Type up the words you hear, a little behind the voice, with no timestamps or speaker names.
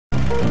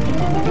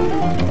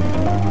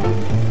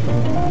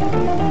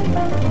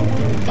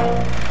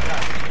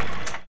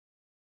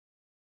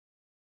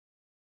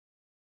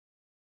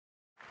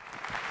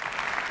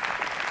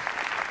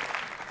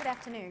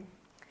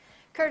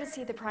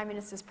Courtesy of the Prime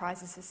Minister's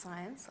Prizes for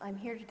Science, I'm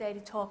here today to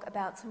talk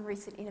about some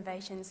recent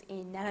innovations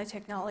in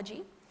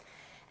nanotechnology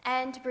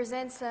and to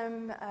present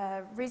some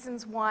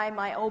reasons why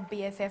my old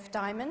BFF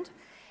Diamond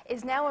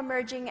is now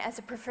emerging as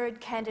a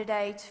preferred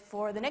candidate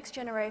for the next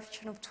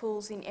generation of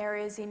tools in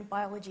areas in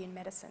biology and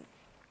medicine.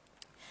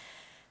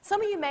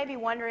 Some of you may be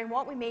wondering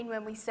what we mean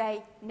when we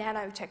say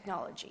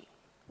nanotechnology.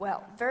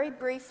 Well, very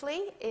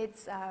briefly,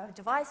 it's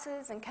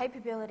devices and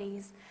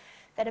capabilities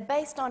that are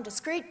based on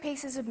discrete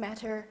pieces of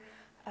matter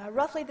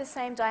roughly the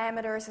same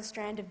diameter as a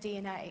strand of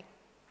DNA.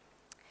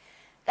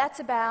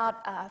 That's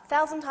about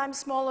 1,000 times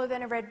smaller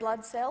than a red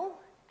blood cell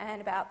and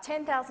about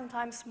 10,000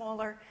 times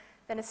smaller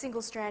than a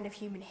single strand of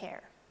human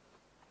hair.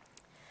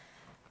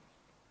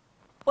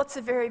 What's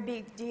a very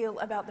big deal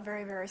about the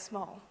very, very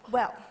small?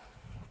 Well,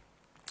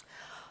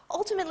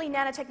 ultimately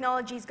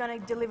nanotechnology is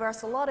going to deliver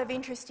us a lot of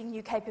interesting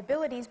new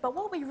capabilities, but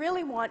what we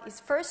really want is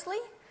firstly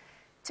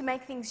to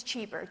make things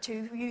cheaper,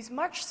 to use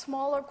much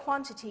smaller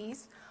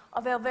quantities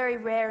of our very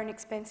rare and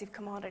expensive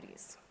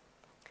commodities.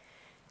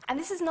 And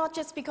this is not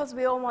just because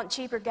we all want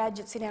cheaper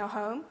gadgets in our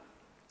home.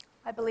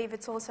 I believe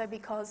it's also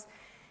because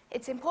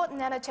it's important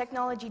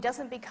nanotechnology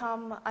doesn't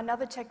become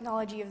another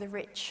technology of the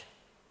rich,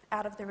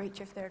 out of the reach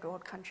of third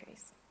world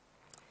countries.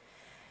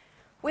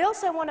 We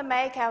also want to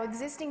make our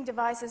existing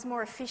devices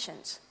more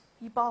efficient,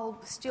 while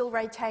still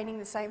retaining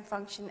the same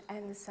function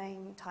and the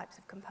same types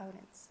of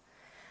components.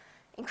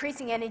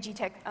 Increasing energy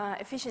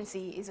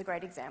efficiency is a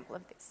great example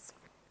of this.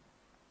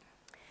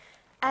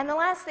 And the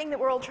last thing that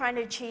we're all trying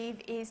to achieve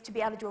is to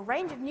be able to do a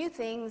range of new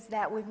things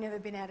that we've never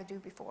been able to do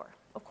before,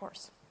 of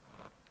course.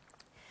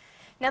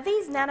 Now,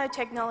 these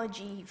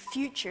nanotechnology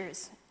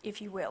futures,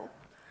 if you will,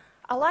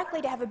 are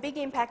likely to have a big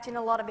impact in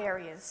a lot of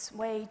areas,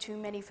 way too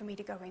many for me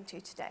to go into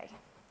today.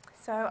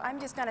 So I'm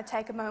just going to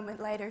take a moment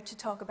later to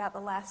talk about the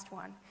last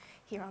one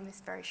here on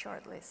this very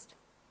short list.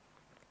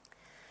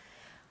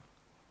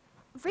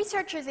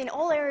 Researchers in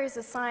all areas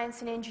of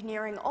science and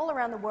engineering all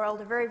around the world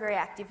are very, very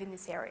active in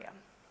this area.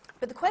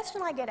 But the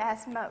question I get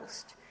asked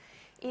most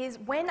is,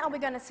 when are we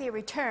going to see a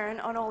return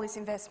on all this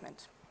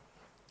investment?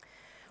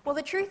 Well,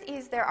 the truth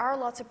is there are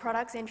lots of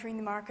products entering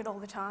the market all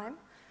the time,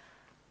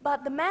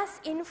 but the mass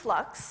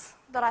influx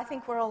that I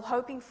think we're all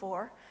hoping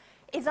for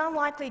is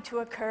unlikely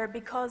to occur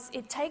because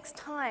it takes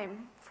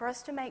time for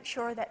us to make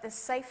sure that the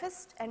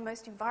safest and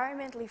most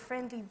environmentally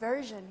friendly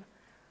version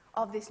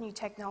of this new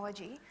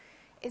technology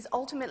is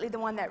ultimately the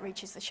one that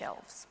reaches the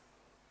shelves.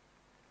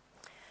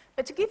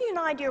 But to give you an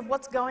idea of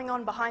what's going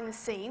on behind the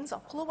scenes, I'll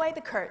pull away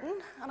the curtain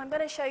and I'm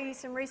going to show you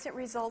some recent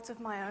results of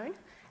my own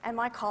and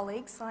my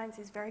colleagues, science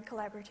is very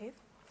collaborative,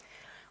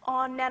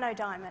 on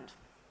nanodiamond.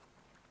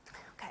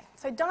 Okay,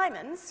 so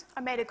diamonds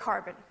are made of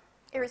carbon,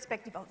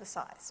 irrespective of the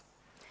size.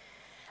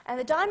 And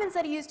the diamonds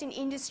that are used in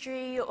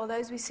industry or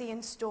those we see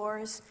in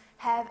stores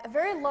have a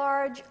very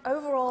large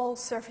overall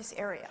surface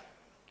area.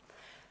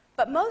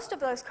 But most of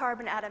those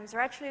carbon atoms are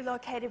actually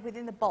located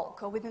within the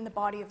bulk or within the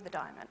body of the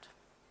diamond.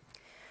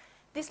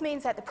 This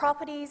means that the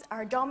properties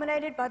are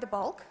dominated by the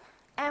bulk,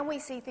 and we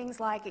see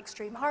things like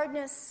extreme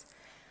hardness,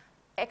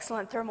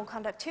 excellent thermal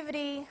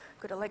conductivity,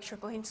 good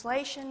electrical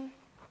insulation.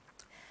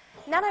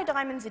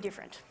 Nanodiamonds are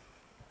different.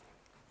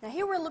 Now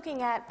here we're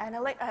looking at an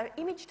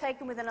image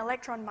taken with an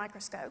electron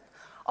microscope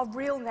of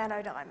real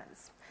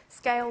nanodiamonds.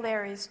 Scale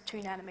there is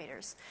 2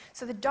 nanometers.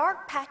 So the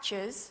dark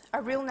patches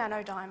are real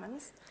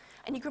nanodiamonds,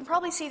 and you can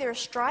probably see there are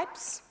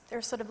stripes, there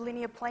are sort of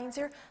linear planes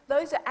here.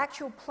 Those are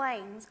actual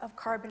planes of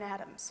carbon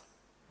atoms.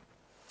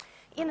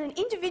 In an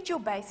individual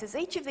basis,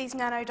 each of these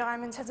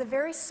nanodiamonds has a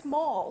very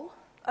small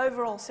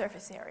overall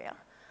surface area,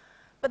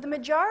 but the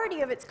majority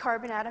of its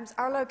carbon atoms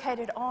are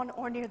located on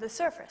or near the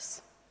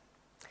surface.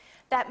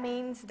 That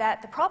means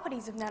that the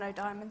properties of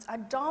nanodiamonds are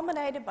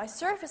dominated by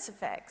surface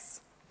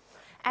effects,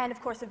 and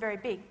of course are very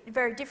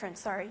different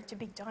to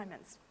big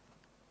diamonds.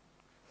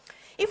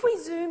 If we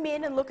zoom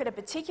in and look at a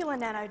particular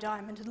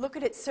nanodiamond and look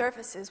at its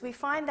surfaces, we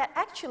find that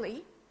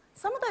actually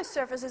some of those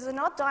surfaces are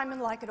not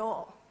diamond-like at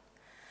all.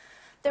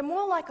 They're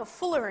more like a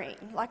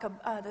fullerene, like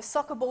the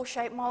soccer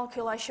ball-shaped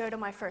molecule I showed on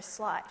my first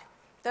slide.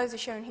 Those are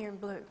shown here in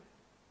blue.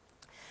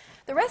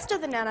 The rest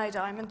of the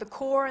nanodiamond, the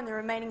core and the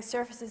remaining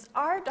surfaces,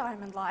 are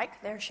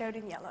diamond-like. They're shown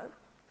in yellow.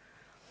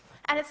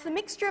 And it's the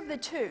mixture of the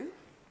two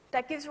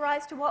that gives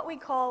rise to what we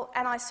call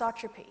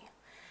anisotropy.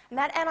 And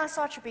that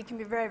anisotropy can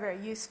be very,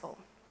 very useful.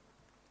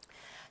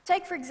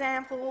 Take, for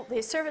example,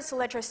 the surface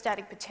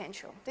electrostatic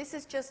potential. This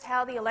is just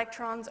how the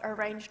electrons are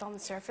arranged on the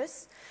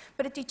surface,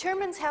 but it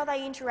determines how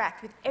they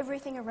interact with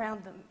everything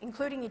around them,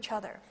 including each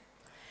other.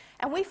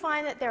 And we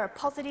find that there are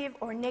positive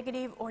or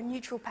negative or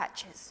neutral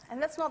patches, and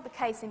that's not the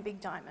case in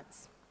big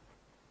diamonds.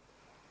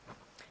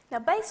 Now,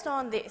 based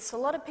on this, a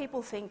lot of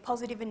people think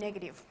positive and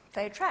negative,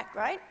 they attract,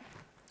 right?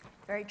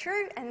 Very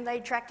true, and they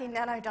attract in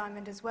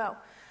nanodiamond as well.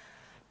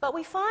 But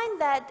we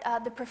find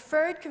that the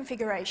preferred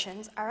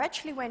configurations are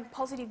actually when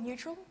positive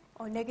neutral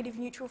or negative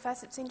neutral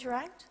facets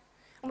interact,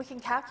 and we can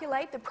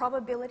calculate the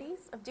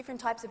probabilities of different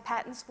types of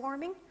patterns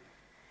forming.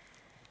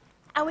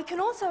 And we can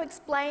also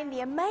explain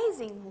the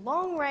amazing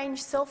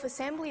long-range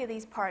self-assembly of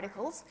these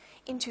particles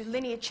into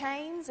linear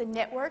chains and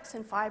networks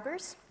and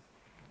fibers.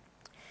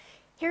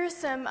 Here are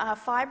some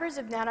fibers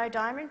of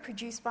nanodiamond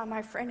produced by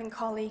my friend and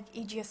colleague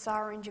Iji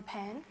Asawa in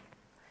Japan.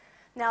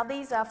 Now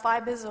these are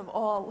fibers of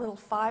all little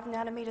 5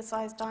 nanometer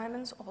sized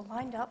diamonds all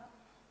lined up.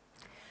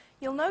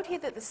 You'll note here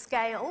that the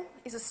scale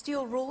is a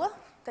steel ruler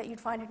that you'd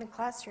find in a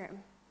classroom.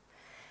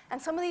 And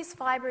some of these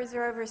fibers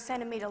are over a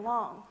centimeter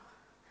long.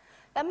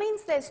 That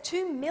means there's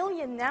 2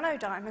 million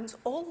nanodiamonds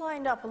all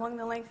lined up along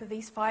the length of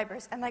these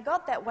fibers, and they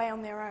got that way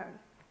on their own.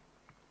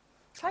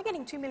 Try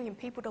getting 2 million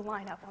people to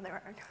line up on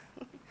their own.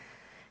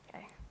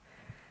 Okay.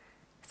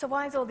 So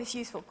why is all this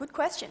useful? Good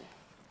question.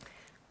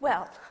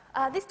 Well,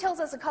 this tells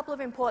us a couple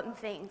of important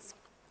things.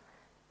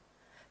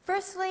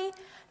 Firstly,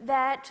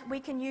 that we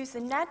can use the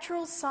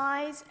natural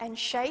size and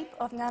shape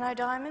of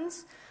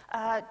nanodiamonds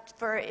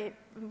for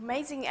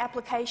amazing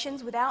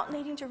applications without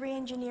needing to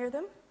re-engineer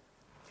them.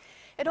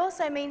 It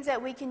also means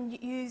that we can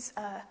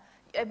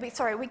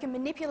we can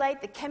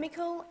manipulate the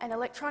chemical and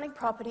electronic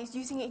properties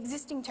using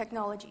existing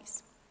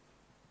technologies.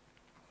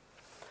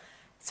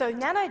 So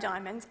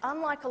nanodiamonds,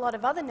 unlike a lot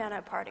of other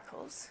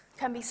nanoparticles,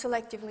 can be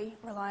selectively,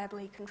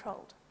 reliably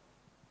controlled.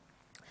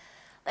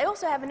 They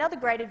also have another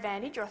great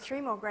advantage, or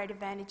 3 more great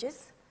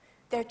advantages.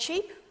 They're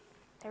cheap,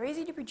 they're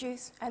easy to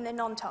produce, and they're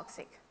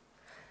non-toxic.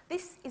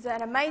 This is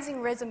an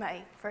amazing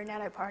resume for a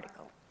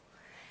nanoparticle.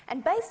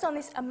 And based on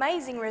this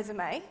amazing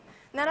resume,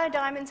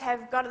 nanodiamonds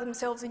have got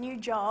themselves a new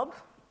job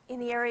in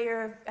the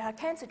area of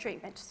cancer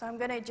treatment. So I'm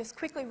going to just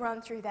quickly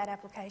run through that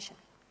application.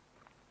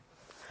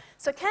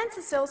 So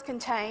cancer cells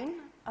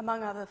contain,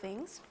 among other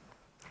things,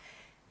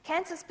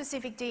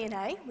 cancer-specific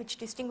DNA, which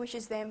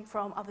distinguishes them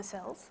from other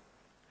cells,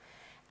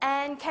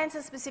 and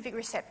cancer-specific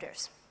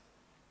receptors.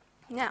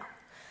 Now,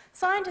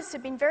 scientists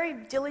have been very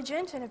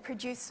diligent and have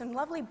produced some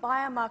lovely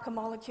biomarker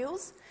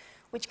molecules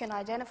which can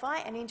identify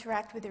and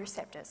interact with the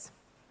receptors.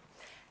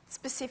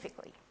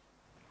 Specifically,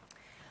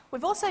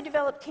 we've also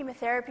developed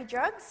chemotherapy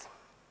drugs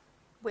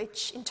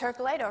which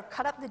intercalate or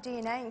cut up the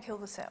DNA and kill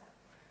the cell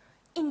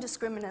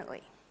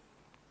indiscriminately.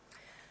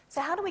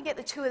 So how do we get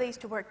the 2 of these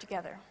to work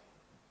together?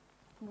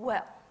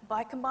 Well,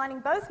 by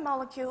combining both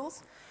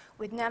molecules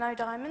with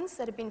nanodiamonds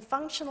that have been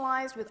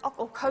functionalized with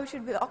or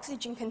coated with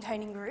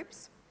oxygen-containing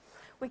groups,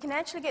 we can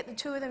actually get the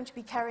 2 of them to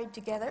be carried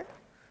together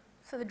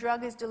so the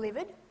drug is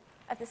delivered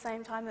at the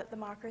same time that the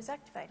marker is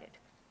activated.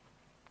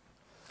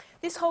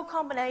 This whole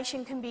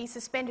combination can be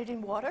suspended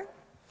in water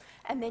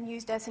and then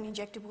used as an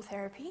injectable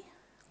therapy,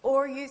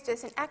 or used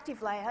as an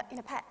active layer in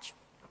a patch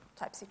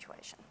type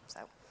situation. So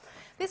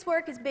this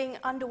work is being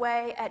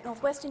underway at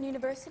Northwestern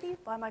University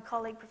by my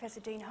colleague Professor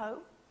Dean Ho.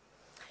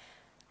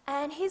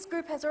 And his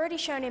group has already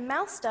shown in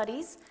mouse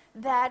studies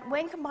that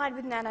when combined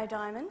with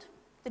nanodiamond,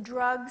 the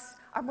drugs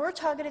are more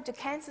targeted to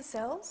cancer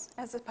cells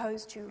as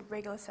opposed to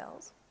regular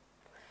cells,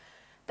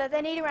 that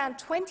they need around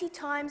 20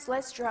 times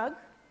less drug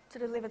to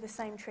deliver the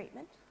same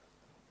treatment,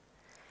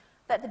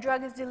 that the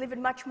drug is delivered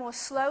much more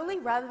slowly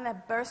rather than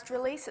that burst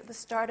release at the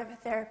start of a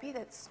therapy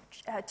that's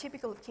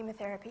typical of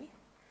chemotherapy,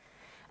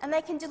 and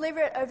they can deliver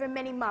it over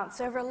many months,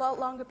 over a lot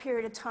longer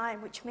period of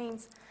time, which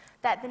means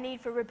that the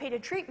need for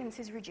repeated treatments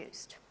is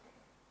reduced.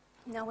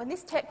 Now, when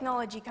this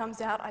technology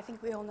comes out, I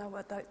think we all know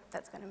what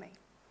that's going to mean.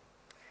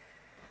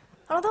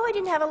 Although I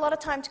didn't have a lot of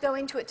time to go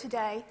into it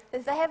today,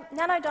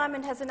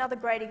 nanodiamond has another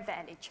great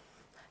advantage.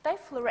 They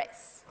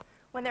fluoresce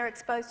when they're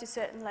exposed to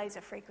certain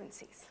laser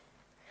frequencies.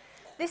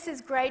 This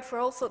is great for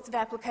all sorts of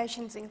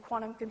applications in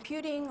quantum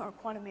computing or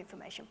quantum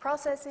information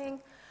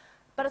processing,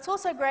 but it's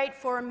also great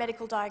for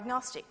medical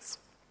diagnostics.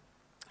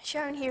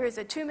 Shown here is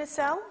a tumor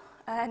cell.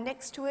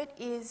 Next to it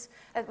is,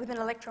 with an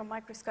electron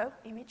microscope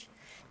image,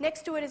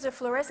 next to it is a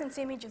fluorescence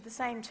image of the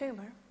same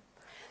tumor.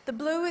 The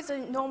blue is a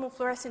normal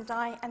fluorescent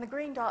dye, and the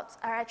green dots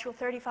are actual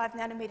 35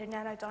 nanometer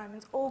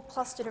nanodiamonds all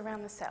clustered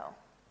around the cell.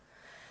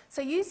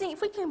 So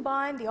if we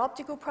combine the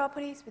optical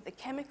properties with the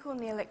chemical and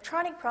the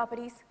electronic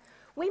properties,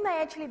 we may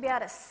actually be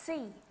able to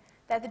see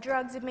that the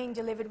drugs are being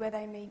delivered where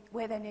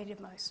they're needed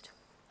most.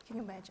 Can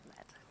you imagine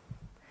that?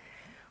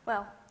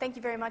 Well, thank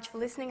you very much for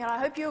listening, and I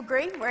hope you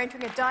agree we're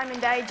entering a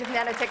diamond age of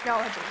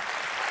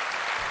nanotechnology.